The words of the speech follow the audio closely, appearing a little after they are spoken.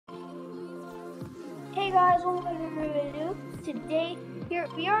Hey guys, welcome back to another video. Today, here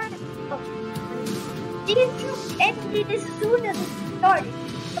we are. Didn't you envy this soon as it started?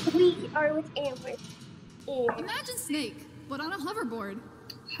 We are with Amber. Imagine Snake, but on a hoverboard.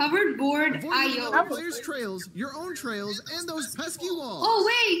 Hoverboard IO. Players' trails, your own trails, and those pesky walls. Oh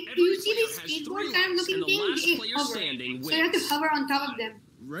wait, do you see these skateboard kind of looking things? They hover. So you have to hover on top of them.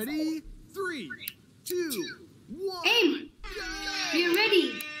 Ready? 3, 2, 1. Aim! You're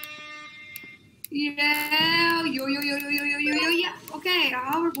ready. Yeah, yo, yeah. Okay, a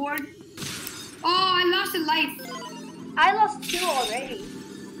hoverboard. Oh, I lost a life. I lost 2 already.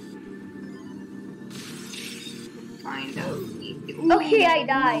 Kind of. Ooh. Okay, I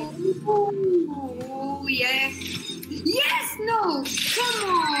died. Oh, yes. Yes, no, come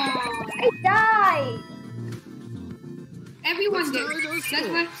on. I died. Everyone did. That's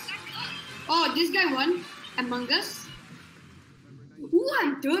what. Oh, this guy won. Among Us. Ooh,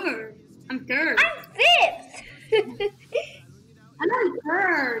 I'm third. I'm 5th. I'm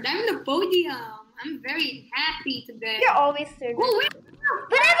third. I'm in the podium. I'm very happy today. You're always third. Oh, wait.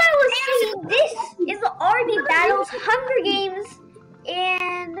 But as I was saying, this is the RB Battles Hunger Games,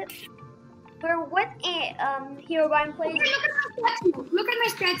 and we're with Hero Brian plays. Look at my statue. Look at my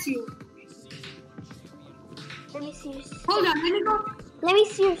statue. Let me see your. Hold on. Let me go. Let me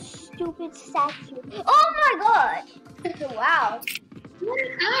see your stupid statue. Oh my god! Wow.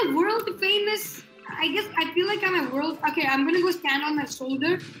 I'm a world famous. I guess I feel like I'm a world. Okay, I'm gonna go stand on my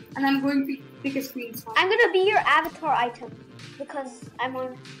shoulder and I'm going to take a screenshot. I'm gonna be your avatar item because I'm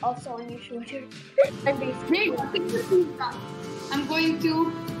also on your shoulder. I'm basically. I'm going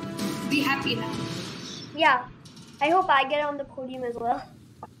to be happy now. Yeah, I hope I get on the podium as well.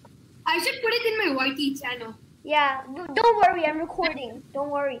 I should put it in my YT channel. Yeah, don't worry, I'm recording. Don't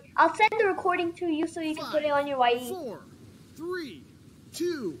worry. I'll send the recording to you so you can put it on your YT. 4, 3,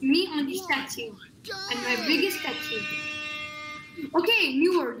 2. Me on the statue. And my biggest statue. Okay,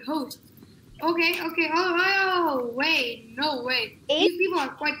 new word, host. Okay. Oh, wait. No way. 8? These people are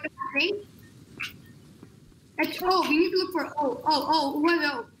quite great. Oh, we need to look for what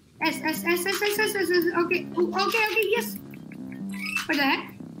O? S. Okay. Okay, yes. What the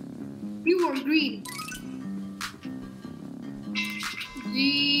heck? You were green.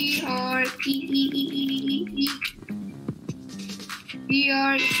 G-R-E-E-E-E-E-E.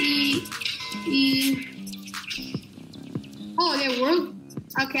 B-R-E-E. Oh, they're world.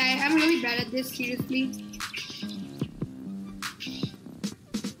 Okay, I'm really bad at this, seriously.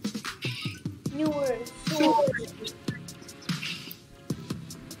 New word.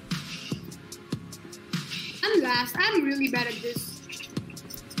 I'm last. I'm really bad at this.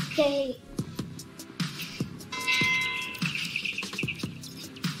 Okay.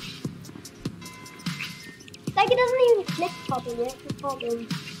 Like it doesn't even click properly. That's the problem.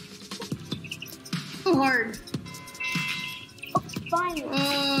 So hard. Oh, fine.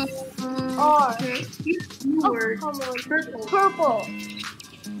 R. Okay. New word. Come on. Purple. Purple.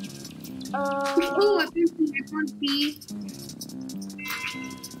 Oh, I can't see.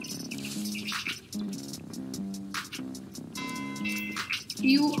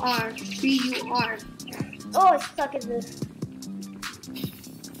 U-R. B-U-R. Oh, it's stuck in this.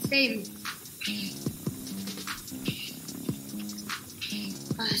 Same.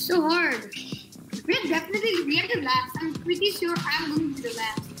 So hard. We have the last. I'm pretty sure I'm going to be the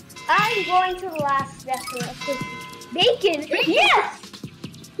last. I'm going to the last, definitely. Bacon! Yes!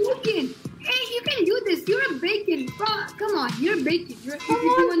 Bacon! Hey, you can do this. You're a bacon. Come on, you're a bacon. Come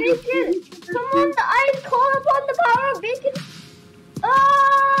on, bacon! Come on, I call upon the power of bacon!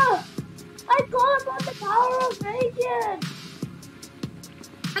 Ah! I call upon the power of bacon!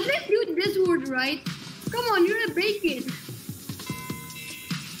 At least do this word right. Come on, you're a bacon.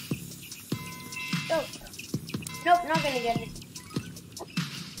 Oh. Nope, not gonna get it.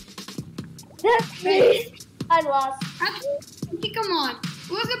 That's me! I lost. Okay, come on.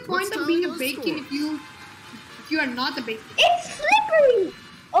 What's the point of being a bacon if you are not a bacon? It's slippery!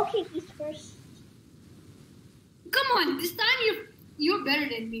 Okay, he's first. Come on, this time you're better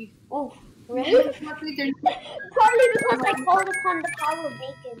than me. Oh, really? Partly because I called upon the power of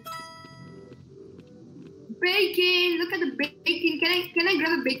bacon. Bacon! Look at the bacon. Can I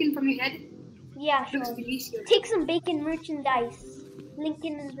grab a bacon from your head? Yeah, sure. Looks delicious. Take some bacon merchandise. Link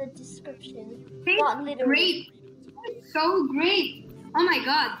in the description. Not literally. Great. It's so great. Oh my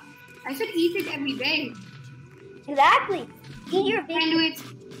god. I should eat it every day. Exactly. Eat your bacon. Sandwich.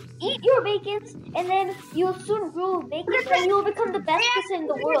 Eat your bacons, and then you'll soon rule bacons, and you'll become the best person in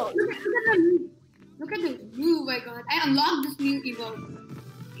the world. Look at the move I got. I unlocked this new emote.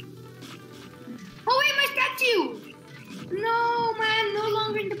 Oh wait, my statue! No, man, no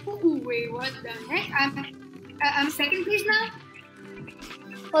longer in the pool. Ooh, wait, what? what the heck? I'm second place now?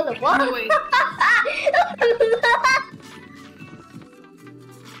 Hold on, what? No way.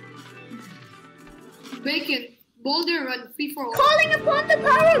 Bacon, boulder run, free for all. Calling upon the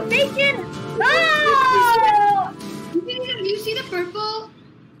power of bacon! Oh! You see the purple?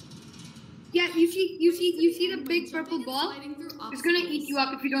 Yeah, you see the big purple ball? It's gonna eat you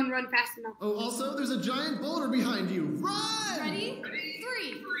up if you don't run fast enough. Oh, also, there's a giant boulder behind you. Run! Ready?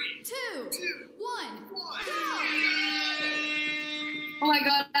 3, 2, 1, go! Oh my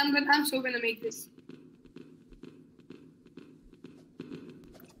god, I'm so gonna make this.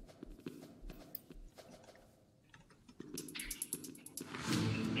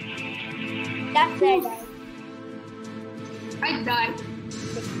 That's it, guys. I died.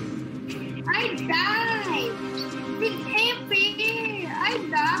 It ain't fair. I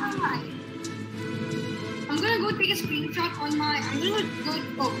died. I'm gonna go take a screenshot on my. I'm gonna go.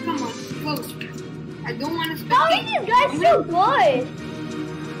 Oh, come on, close. I don't want to spend. How are you guys so good?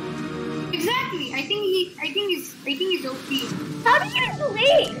 Exactly. I think he's OP. How do you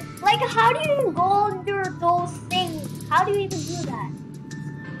play? Like, how do you even go under those things? How do you even do that?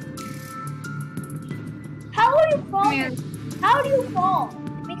 How will you fall? Man. How do you fall?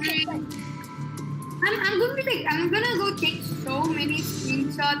 Makes no sense. I'm gonna go take so many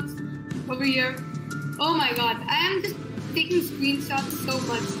screenshots over here. Oh my god, I am just taking screenshots so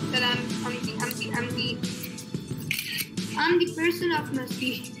much that I'm the person of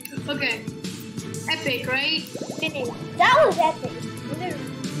mercy. Okay, epic, right? That was epic. Literally.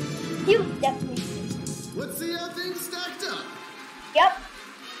 You definitely. Let's see how things stacked up. Yep.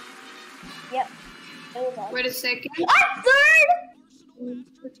 It was awesome. Wait a second. I'm third.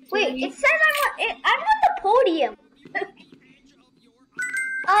 Wait, it says I'm on the podium.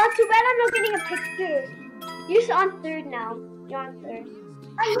 Too bad I'm not getting a picture. You're on third now. You're on third.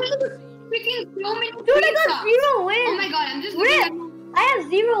 I'm really freaking so many. Dude, I got 0 wins. Oh my god, I'm just. Rip. I have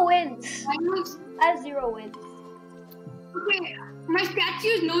 0 wins. I have 0 wins. Okay, my statue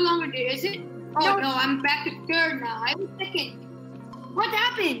is no longer there, is it? Oh no, I'm back to third now. I'm second. What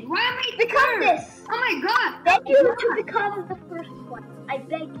happened? Why am I Become third? this. Oh my god. Beg you to become the first one. I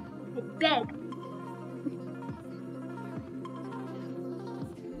beg you. I beg.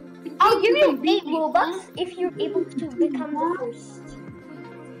 I'll give you 8 Robux if you're able to become the first.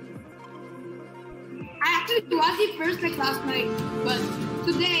 I actually was the first like last night, but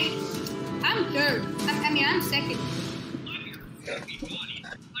today I'm third. I'm second.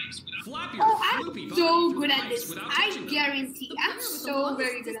 Oh, I'm so good at this. I guarantee. I'm so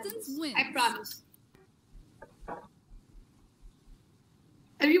very good at this. I promise.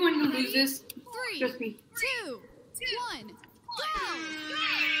 Everyone will lose this. 3, Trust me. 2, 1, go!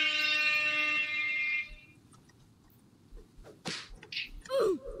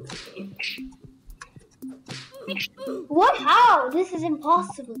 What? How? This is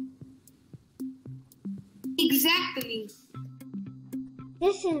impossible. Exactly,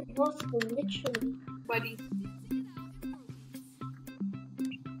 This is impossible, literally. buddy.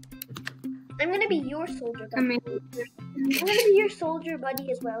 I'm gonna be your soldier I buddy. mean, I'm gonna be your soldier buddy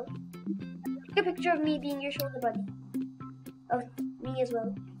as well. Take a picture of me being your soldier buddy. Of me as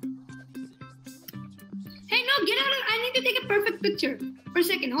well. hey, no, get out of. I need to take a perfect picture. For a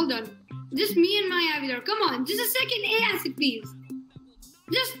second, hold on. Just me and my avatar. Come on, just a second. Acid, please.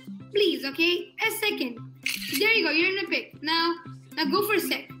 Just please, okay? A second. There you go. You're in a pic. Now go for a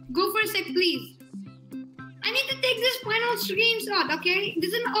sec. Go for a sec, please. I need to take this final screenshot, okay?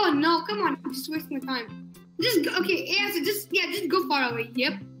 This is. Oh no, come on. I'm just wasting my time. Just go, okay. Acid, just go far away.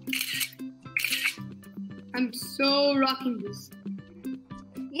 Yep. I'm so rocking this.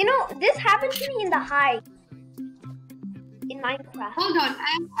 You know, this happened to me in the high. In Minecraft. Hold on,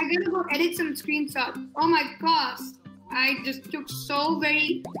 I gotta go edit some screenshots. Oh my gosh, I just took so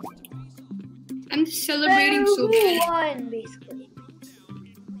very. I'm just celebrating so bad. Won, basically.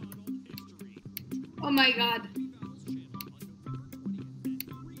 Oh my god.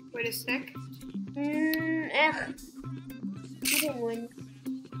 Wait a sec. You didn't win.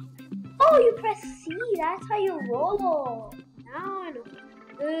 Oh, you press C. That's how you roll. Now I know.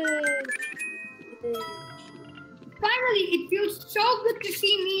 Finally, it feels so good to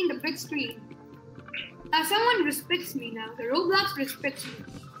see me in the big screen. Someone respects me now. The Roblox respects me.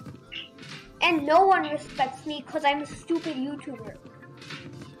 And no one respects me because I'm a stupid YouTuber.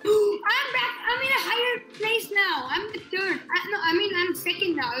 I'm back. I'm in a higher place now. I'm the third. I'm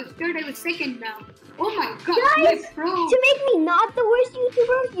second now. I was third. I was second now. Oh my god. Guys, I'm pro. to make me not the worst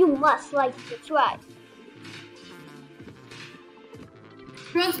YouTuber, you must like subscribe.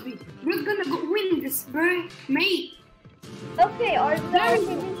 Trust me. We're gonna go win this, bro. Mate. Okay, our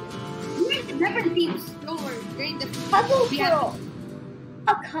We're different teams. Don't worry. They're in different Puzzle we have- Girl.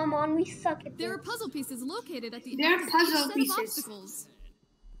 Oh, come on. We suck at There are this. puzzle pieces located at the There are end of puzzle each set pieces. of obstacles.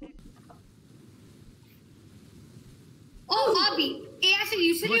 Oh, Abby. Hey, actually,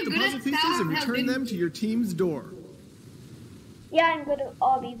 you said Collect you're the good puzzle at pieces Tower and of Hell, return didn't them to your team's door. Yeah, I'm good at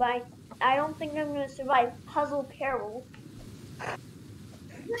Obby, but I don't think I'm gonna survive Puzzle Peril.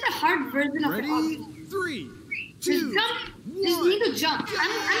 It's a hard version of Ready? Obby. 3, Just 2, jump. 1. Just need to jump.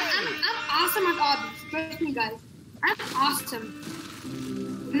 I'm awesome at Obby. Trust me, guys. I'm awesome.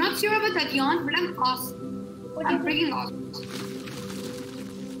 I'm not sure about that yawn, but I'm awesome. What do you I'm think? freaking awesome.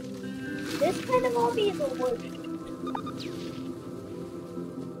 This kind of Obby is the worst.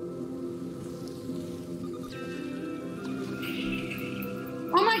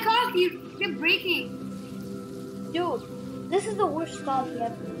 Oh my god, you're breaking. Dude, this is the worst Obby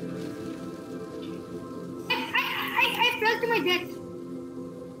ever. I fell to my death.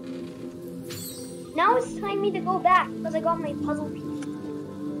 Now it's time me to go back because I got my puzzle piece.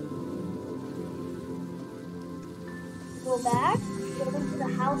 Go back, go into the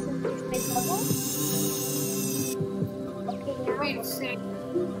house and finish my puzzle. Okay, now. Wait a sec.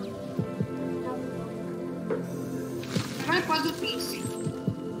 My puzzle piece.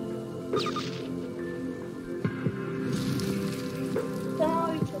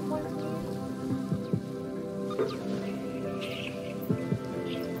 Sorry, took one of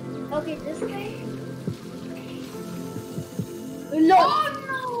Okay, this way. No!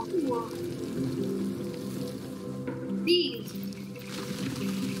 Oh no! These.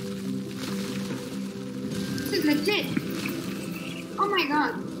 This is legit. Oh my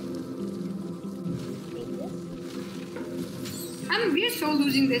god. Take this. We're so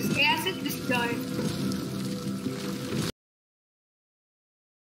losing this. Acid just died.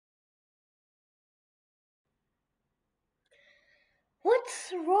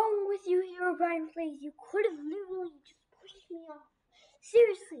 What's wrong with you, Hero Brian Plays? You could have literally just pushed me off.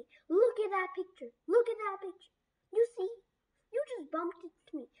 Seriously, look at that picture. Look at that picture. You see? You just bumped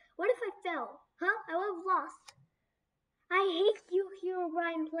into me. What if I fell? Huh? I would have lost. I hate you, Hero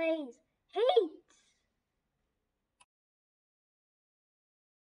Brian Plays. Hate!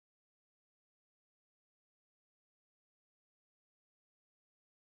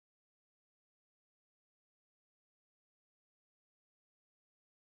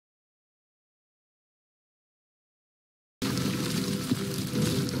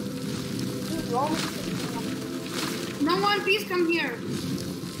 What's wrong with No one, please come here.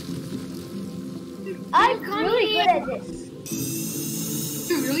 you? I'm really good at this.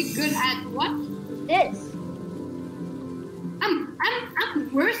 You're really good at what? This. I'm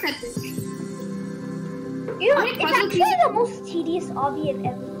worse at this. You know, How many it's puzzle actually pieces? the most tedious hobby I've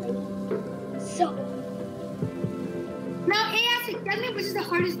ever played. So, Now, Acid, tell me which is the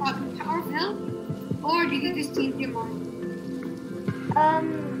hardest option, Tower of Hell, or did you just change your mind?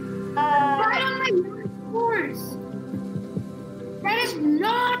 Right on my course. That is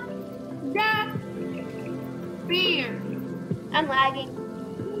not that fair. I'm lagging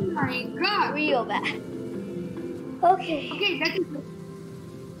Oh my god. real bad. Okay, Okay, that is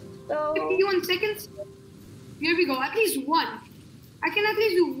so 51 seconds. Here we go. At least one. I can at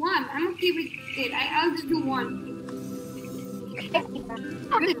least do one. I'm okay with it. I'll just do one.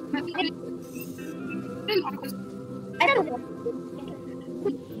 I don't know.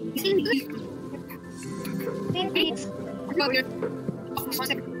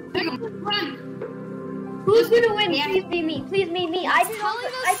 Run. Who's gonna win? Yeah. Please be me. Please be me. I didn't know. Tally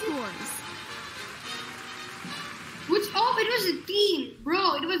I the didn't. scores. Which? Oh, it was a team,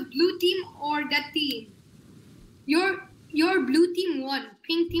 bro. It was blue team or that team. Your blue team won.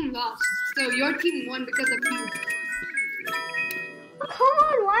 Pink team lost. So your team won because of you. Come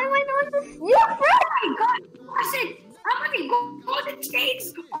on, why am I not the sneak Oh my god! I said, I'm gonna go to the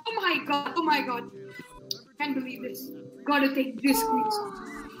States! Oh my god, oh my god. Can't believe this. Gotta take this screenshot.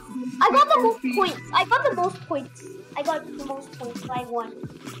 I got the most points. I got the most points. I got the most points. I won.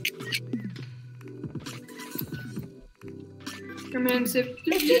 Come on, Sip.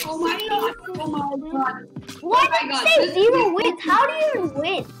 Oh my god, oh my god. Why Oh my did God, you say this- 0 wins? How do you even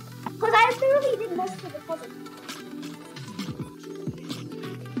win? Because I literally did most of the puzzle.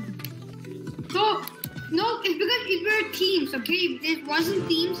 So, no, it's because it were teams, okay? If it wasn't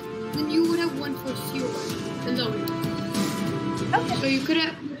teams, then you would have won for sure. Alone. Okay. So you could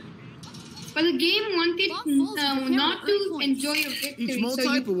have. But the game wanted not to enjoy your victory, Each so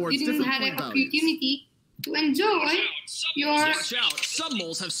multi-type you awards didn't different have an point values. opportunity to enjoy your. Watch out! Some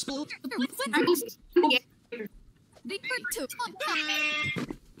moles have spilled.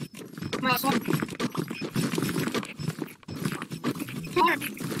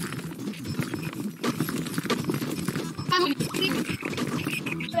 Oh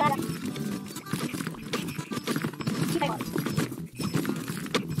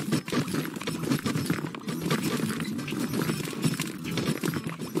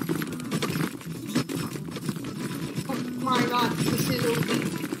my god, this is okay.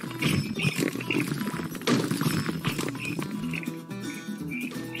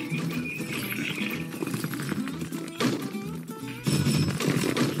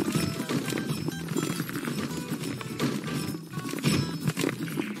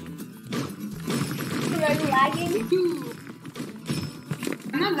 Are you lagging? Dude.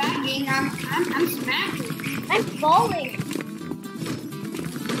 I'm not lagging, I'm smacking. I'm falling.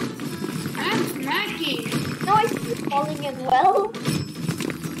 I'm smacking. No, I see you falling as well.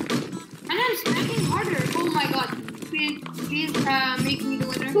 And I'm smacking harder. Oh my god. Please, make me the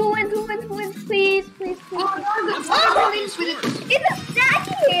winner. Who wins? Please, please, please. Oh, no, Oh! with it. It's a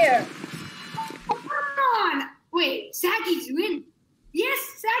Saggy here. Oh, come on. Wait, Saggy's win. Yes,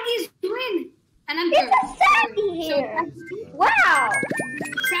 Saggy's win. And I'm third. It's a Saggy here. Wow.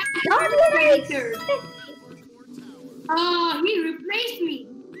 Not Saggy's what I third. expected. Oh, he replaced me.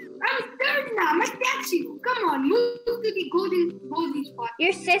 I'm third now. My statue. Come on, move to the golden spot.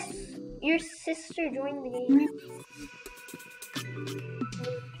 Your sister joined the game.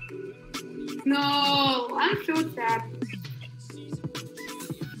 No, I'm so sad.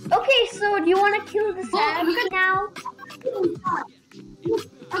 Okay, so do you want to kill the Oh, Saggy look at now?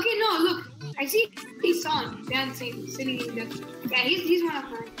 Okay, no, look. I see his son dancing, sitting in the. Yeah, he's one of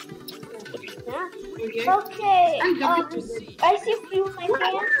mine. Yeah. Okay, I'm jumping to bed. I see a few of my fans.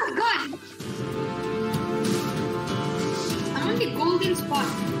 Oh god! I'm on the golden spot.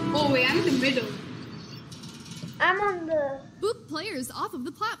 Oh wait, I'm in the middle. I'm on the... Boot players off of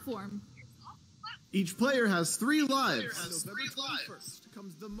the platform. Each player has 3 lives. I'm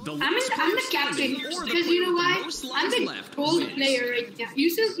the captain because you know why? I'm the gold player right now. You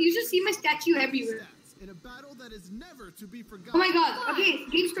should see my statue everywhere. Oh my god! Okay,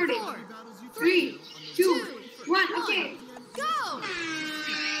 game started. 3, 2, 1. Okay. Go!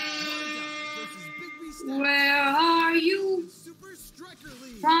 Where are you?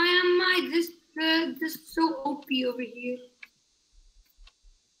 Why am I this so OP over here?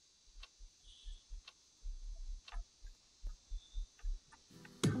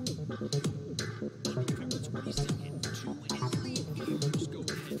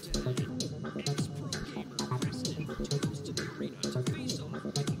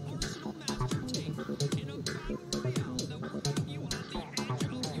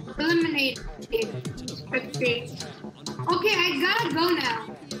 Eliminate it. Okay, I gotta go now.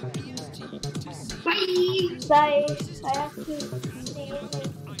 Bye. Bye. I have to stay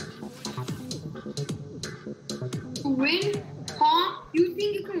in. Win? Huh? You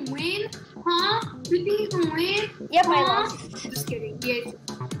think you can win? Huh? You think you can win? Yep, huh? I lost. Just kidding. Yes.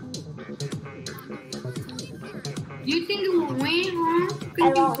 You think you will win, huh? You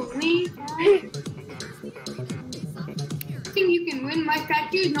think you can win? Huh? Think you can win? My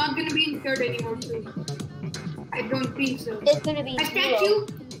statue is not gonna be in third anymore too. I don't think so. It's gonna be My 0. statue?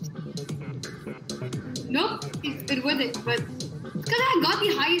 Nope, it wasn't, but it's because I got the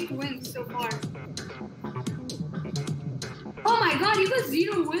highest wins so far. Oh my god, you got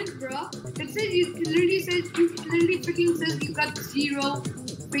 0 wins, bro. It says you literally freaking says you got 0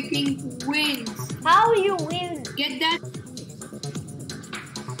 freaking wins. How you win? Get that?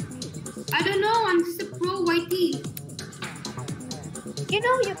 I don't know, I'm just a pro YT. You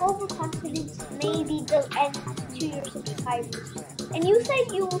know your overconfidence maybe will end to your subscribers. And you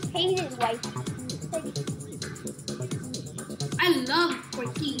said you hated white. I love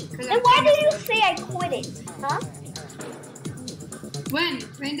YT. Then why did you say I quit it? Huh? When?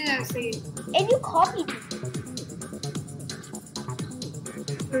 When did I say it? And you copied me.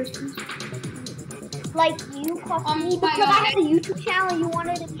 Like you copied me because I had a YouTube channel and you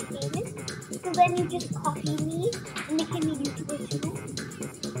wanted to be famous. So then you just copied me and became a YouTuber too.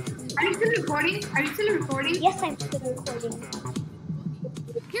 Are you still recording? Are you still recording? Yes, I'm still recording.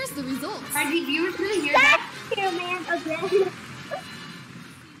 Here's the results. Are the viewers really hear that? Back here, man, again.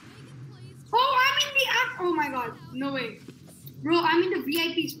 Oh, I'm in the app. Oh my god. No way. Bro, I'm in the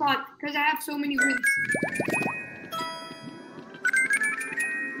VIP spot because I have so many wins.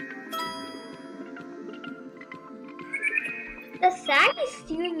 The SAG is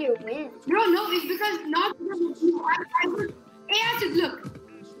stealing your win. Bro, no, it's because not because of you. Hey, Acid, look.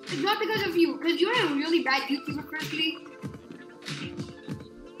 It's not because of you, because you're a really bad YouTuber, firstly.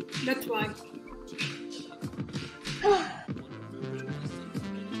 That's why.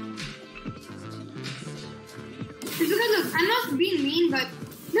 It's because, look, I'm not being mean, but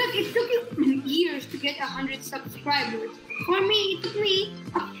Look, it took you years to get 100 subscribers. For me, it took me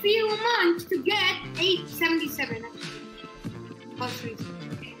a few months to get 877. Plus reason.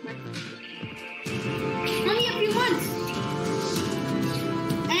 Only a few months.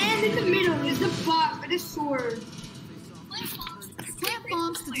 And in the middle is the bot with a sword. Plant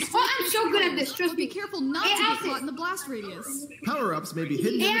bombs to destroy. Oh, I'm so good at this. Trust Be me. careful not to get caught in the blast radius. Power-ups may be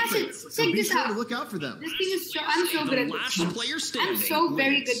hidden in the crates, so check be this sure out. to look out for them. This thing is so. I'm so good The at last this. player standing I'm so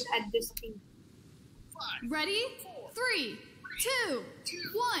very wins. good at this thing. Ready? 3, 2,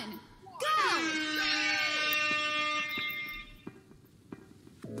 1, go!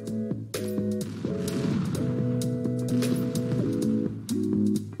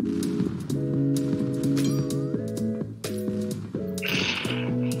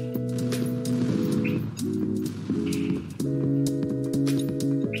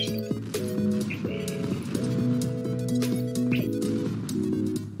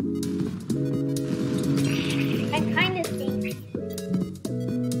 I kind of think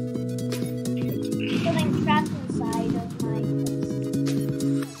that I'm trapped inside of my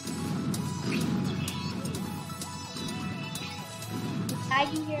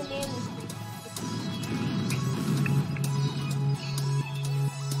hiding here, man.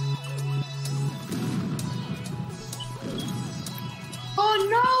 Oh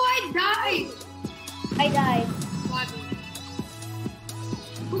no! I died. I died. What?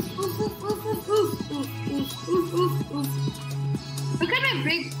 Oof, oof, oof, oof, oof, oof, oof, oof, oof, oof.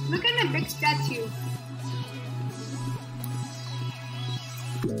 Look at my big statue.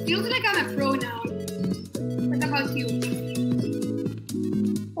 Feels like I'm a pro now. What about you?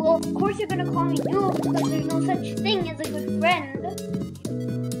 Well, of course you're gonna call me noob because there's no such thing as a good friend.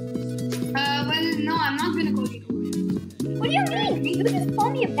 Well, no, I'm not gonna call you. What do you mean? You just call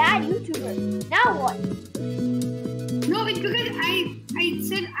me a bad YouTuber. Now what? No, it's because I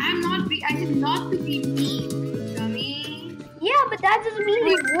said I said not to be mean, dummy. Yeah, but that doesn't mean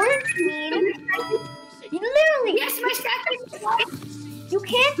you weren't mean. You literally, Yes, my statue survived. you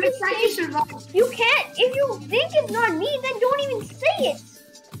can't My just statue say, survived. you can't, if you think it's not me, then don't even say it.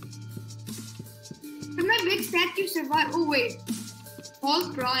 But my big statue survived. Oh wait, Paul's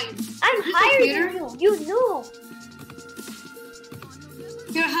crying. I'm Is this higher Peter? than you. You knew.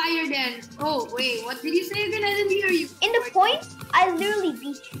 You're higher than. Oh wait, what did you say again? I didn't hear you. In the points, I literally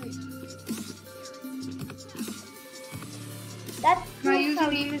beat you. That's My proves how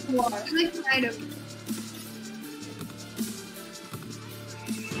username is you are. like an item.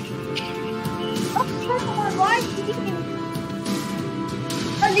 Oh, come on, why are you beating?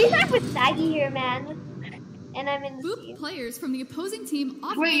 At least I'm with Saggy here, man. And I'm in the Boop team. players from the opposing team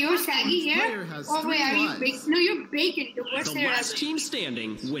off Wait, the you're platform. saggy here? Player has Oh wait, three are you lives. bacon? No, you're bacon. The worst The player last ever. team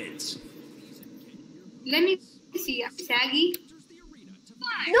standing wins. Let me see. I'm saggy.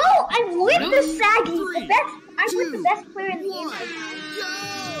 No, I'm with No, the Saggy. three, The best. I'm with the two, best player in the game One, right now.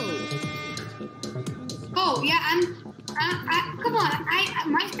 go! Oh yeah, come on.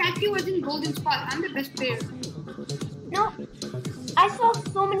 My statue was in golden spot. I'm the best player. No, I saw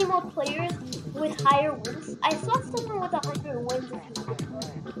so many more players with higher wins. I saw someone with 100 wins.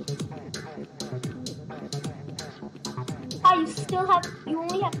 How you still have? You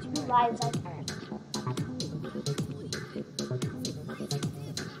only have 2 lives. I think.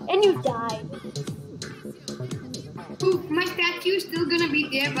 And you died. Ooh, my statue is still gonna be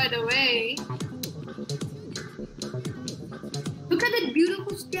there, by the way. Look at that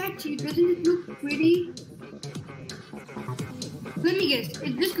beautiful statue. Doesn't it look pretty? Let me guess.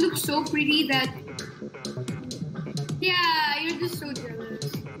 It just looks so pretty that. Yeah, you're just so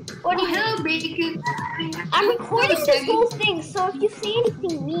jealous. What do Oh, you hello, bacon. I'm recording Oh, this Saggy. whole thing, so if you say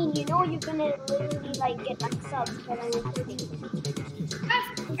anything mean, you know you're gonna literally like get unsubs when I'm recording.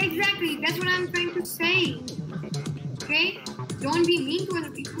 Exactly. That's what I'm trying to say. Okay? Don't be mean to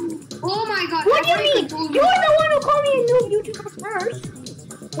other people. Oh my god. What do you I mean? control You're the one who called me a noob YouTuber first.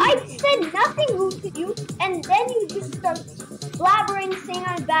 I said nothing rude to you, and then you just start blabbering saying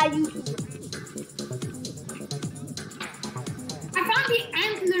I'm a bad YouTuber. I found the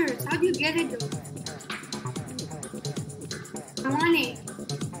antlers. How do you get it though? I want it.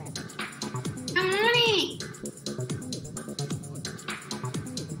 I want it.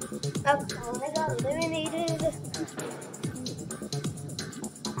 Oh, I got eliminated.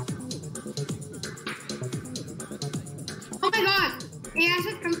 Oh my god. Hey, I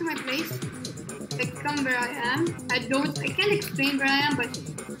said come to my place. Like come where I am. I can't explain where I am, but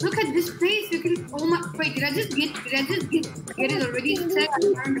look at this place. You can. Oh my. Wait, did I just get it already? It said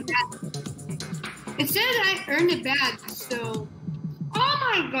I earned a badge. It said I earned a badge. So.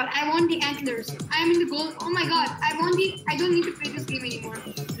 Oh my god, I want the antlers. I'm in the gold. Oh my god, I don't need to play this game anymore.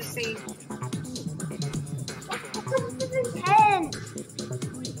 face. This is intense.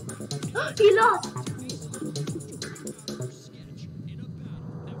 He lost.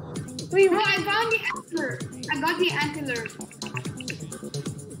 Wait, No, I found the antler. I got the antler.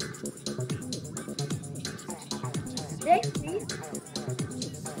 next, please.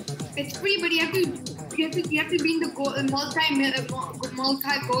 It's free, but you have to be in the multi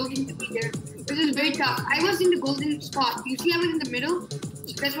golden to be there. This is very tough. I was in the golden spot. You see, I was in the middle.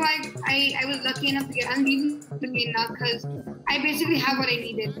 That's why I was lucky enough to get. I'm leaving the game now because I basically have what I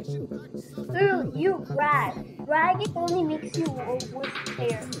needed. Literally, you brag. Bragging only makes you a worse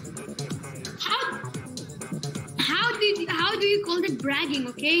player. How do you call it bragging?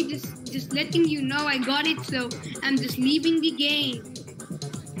 Okay, just letting you know I got it. So I'm just leaving the game.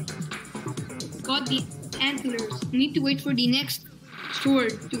 Got the antlers. Need to wait for the next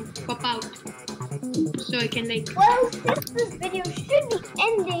sword to pop out. So I can like... Well, since this video should be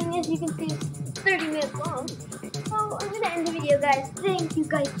ending, as you can see, it's 30 minutes long. So I'm gonna end the video, guys. Thank you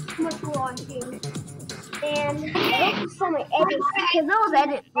guys so much for watching. And I hope you saw my edits, because those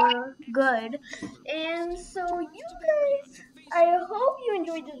edits were good. And so you guys, I hope you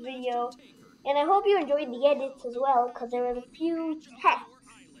enjoyed this video. And I hope you enjoyed the edits as well, because there were a few texts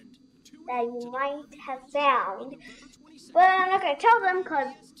that you might have found. But I'm not going to tell them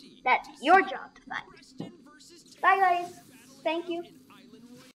because that's your job to find. Bye guys. Thank you.